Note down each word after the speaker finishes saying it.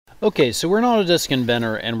Okay, so we're in AutoDesk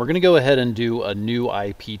Inventor, and we're going to go ahead and do a new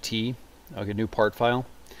IPT, okay, new part file.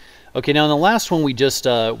 Okay, now in the last one we just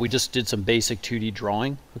did some basic 2D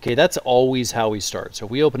drawing. Okay, that's always how we start. So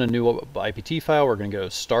if we open a new IPT file, we're going to go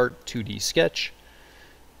Start 2D Sketch.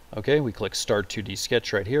 Okay, we click Start 2D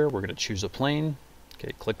Sketch right here. We're going to choose a plane.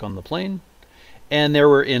 Okay, click on the plane. And there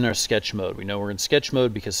we're in our sketch mode. We know we're in sketch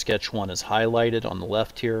mode because sketch 1 is highlighted on the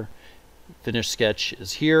left here. Finish sketch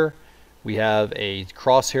is here. We have a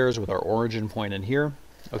crosshairs with our origin point in here.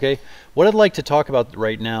 Okay, what I'd like to talk about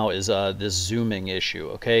right now is this zooming issue,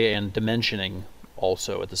 okay, and dimensioning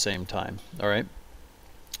also at the same time. All right.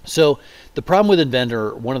 So the problem with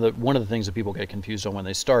Inventor, one of the things that people get confused on when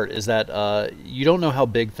they start is that you don't know how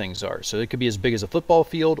big things are. So it could be as big as a football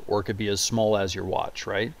field, or it could be as small as your watch,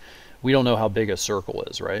 right? We don't know how big a circle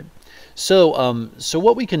is, right? So so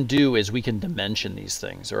what we can do is we can dimension these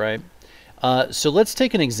things, all right? So let's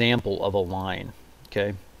take an example of a line,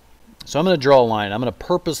 okay? So I'm going to draw a line. I'm going to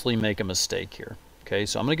purposely make a mistake here, okay?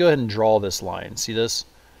 So I'm going to go ahead and draw this line. See this?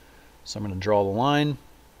 So I'm going to draw the line,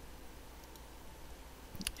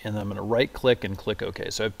 and then I'm going to right-click and click OK.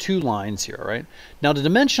 So I have two lines here, all right? Now to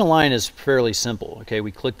dimension a line is fairly simple, okay?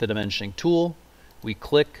 We click the dimensioning tool, we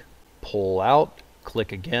click, pull out,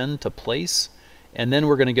 click again to place, and then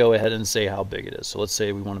we're going to go ahead and say how big it is. So let's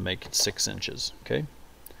say we want to make it 6 inches, okay?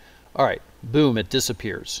 All right, boom, it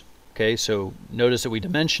disappears. Okay, so notice that we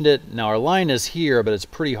dimensioned it. Now our line is here, but it's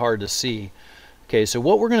pretty hard to see. Okay, so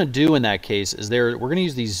what we're going to do in that case is we're going to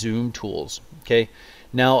use these zoom tools. Okay,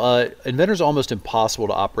 now Inventor is almost impossible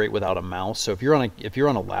to operate without a mouse. So if you're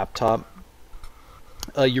on a laptop,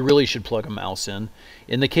 you really should plug a mouse in.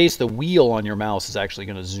 In the case, the wheel on your mouse is actually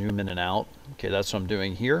going to zoom in and out. Okay, that's what I'm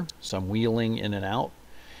doing here. So I'm wheeling in and out.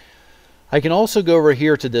 I can also go over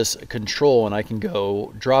here to this control, and I can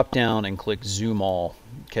go drop down and click zoom all,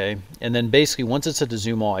 okay? And then basically once it's set to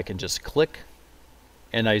zoom all, I can just click,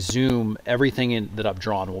 and I zoom everything that I've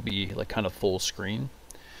drawn will be like kind of full screen.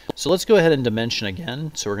 So let's go ahead and dimension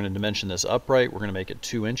again. So we're going to dimension this upright. We're going to make it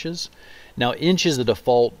 2 inches. Now inch is the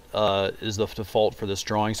default for this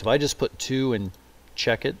drawing. So if I just put 2 and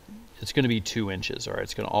check it, it's going to be 2 inches. All right,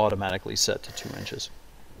 it's going to automatically set to 2 inches.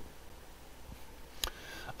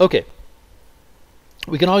 Okay.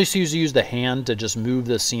 We can always use the hand to just move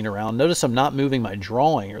the scene around. Notice I'm not moving my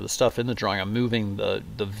drawing or the stuff in the drawing. I'm moving the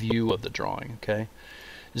view of the drawing, okay?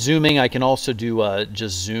 Zooming, I can also do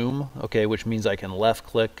just zoom, okay, which means I can left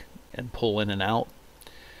click and pull in and out.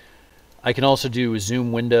 I can also do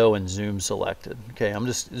zoom window and zoom selected, okay?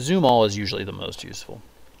 Zoom all is usually the most useful.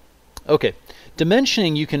 Okay,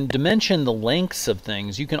 dimensioning, you can dimension the lengths of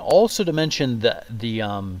things. You can also dimension the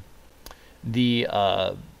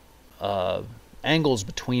angles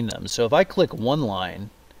between them. So if I click one line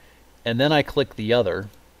and then I click the other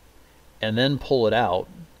and then pull it out,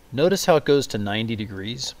 notice how it goes to 90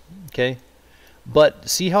 degrees, okay? But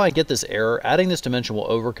see how I get this error? Adding this dimension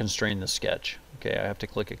will over constrain the sketch. Okay, I have to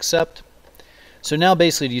click accept. So now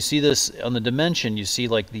basically, do you see this on the dimension? You see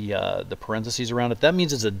like the parentheses around it? That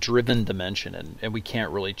means it's a driven dimension, and we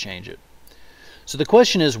can't really change it. So the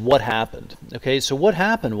question is, what happened? Okay, so what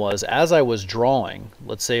happened was, as I was drawing,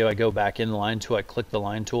 let's say I go back in the line tool, I click the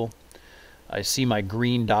line tool, I see my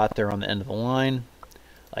green dot there on the end of the line,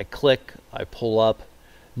 I click, I pull up.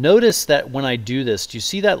 Notice that when I do this, do you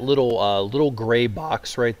see that little gray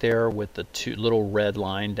box right there with the little red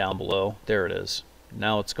line down below? There it is.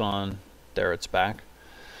 Now it's gone. There, it's back.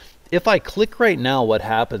 If I click right now, what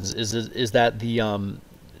happens is that the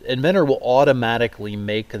Inventor will automatically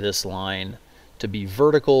make this line to be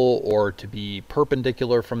vertical or to be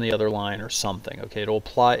perpendicular from the other line or something. Okay,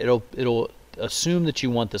 it'll assume that you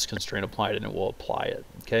want this constraint applied, and it will apply it.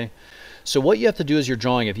 Okay, so what you have to do is you're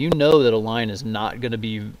drawing, if you know that a line is not going to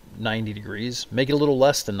be 90 degrees, make it a little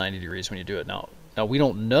less than 90 degrees when you do it. Now we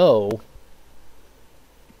don't know.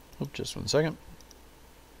 Oops, just 1 second.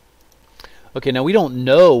 Okay, now we don't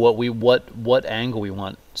know what angle we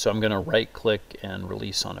want, so I'm going to right click and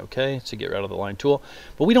release on OK to get rid of the line tool.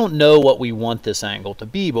 But we don't know what we want this angle to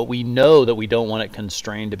be, but we know that we don't want it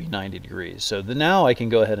constrained to be 90 degrees. So now I can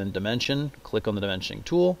go ahead and dimension, click on the dimensioning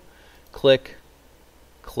tool, click,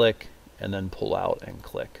 click, and then pull out and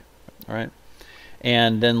click. All right,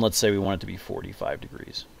 and then let's say we want it to be 45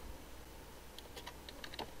 degrees.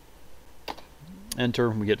 Enter,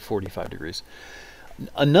 we get 45 degrees.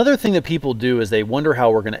 Another thing that people do is they wonder how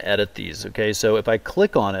we're going to edit these. Okay, so if I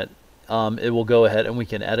click on it, it will go ahead and we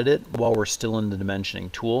can edit it while we're still in the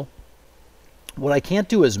dimensioning tool. What I can't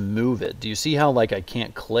do is move it. Do you see how like I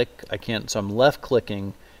can't click? So I'm left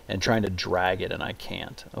clicking and trying to drag it, and I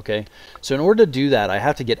can't. Okay, so in order to do that, I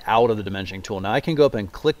have to get out of the dimensioning tool. Now I can go up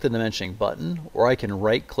and click the dimensioning button, or I can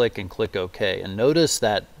right click and click OK, and notice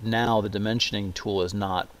that now the dimensioning tool is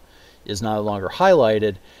no longer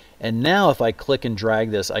highlighted. And now if I click and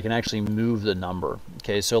drag this, I can actually move the number.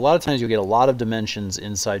 Okay, so a lot of times you'll get a lot of dimensions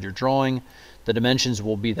inside your drawing. The dimensions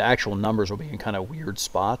will be, the actual numbers will be in kind of weird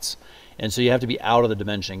spots. And so you have to be out of the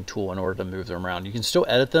dimensioning tool in order to move them around. You can still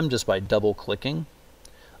edit them just by double clicking,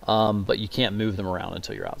 but you can't move them around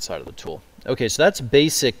until you're outside of the tool. Okay, so that's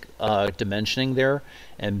basic dimensioning there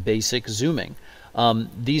and basic zooming.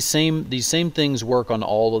 These same things work on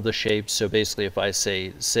all of the shapes. So basically if I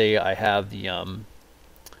say I have the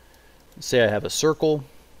say I have a circle,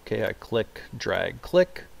 okay, I click, drag,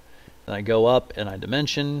 click, then I go up and I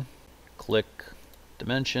dimension, click,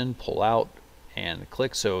 dimension, pull out, and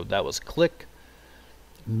click. So that was click,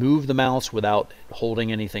 move the mouse without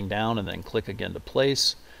holding anything down, and then click again to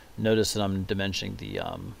place. Notice that I'm dimensioning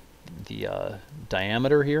the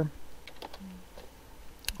diameter here.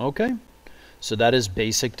 Okay, so that is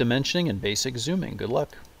basic dimensioning and basic zooming. Good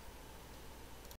luck.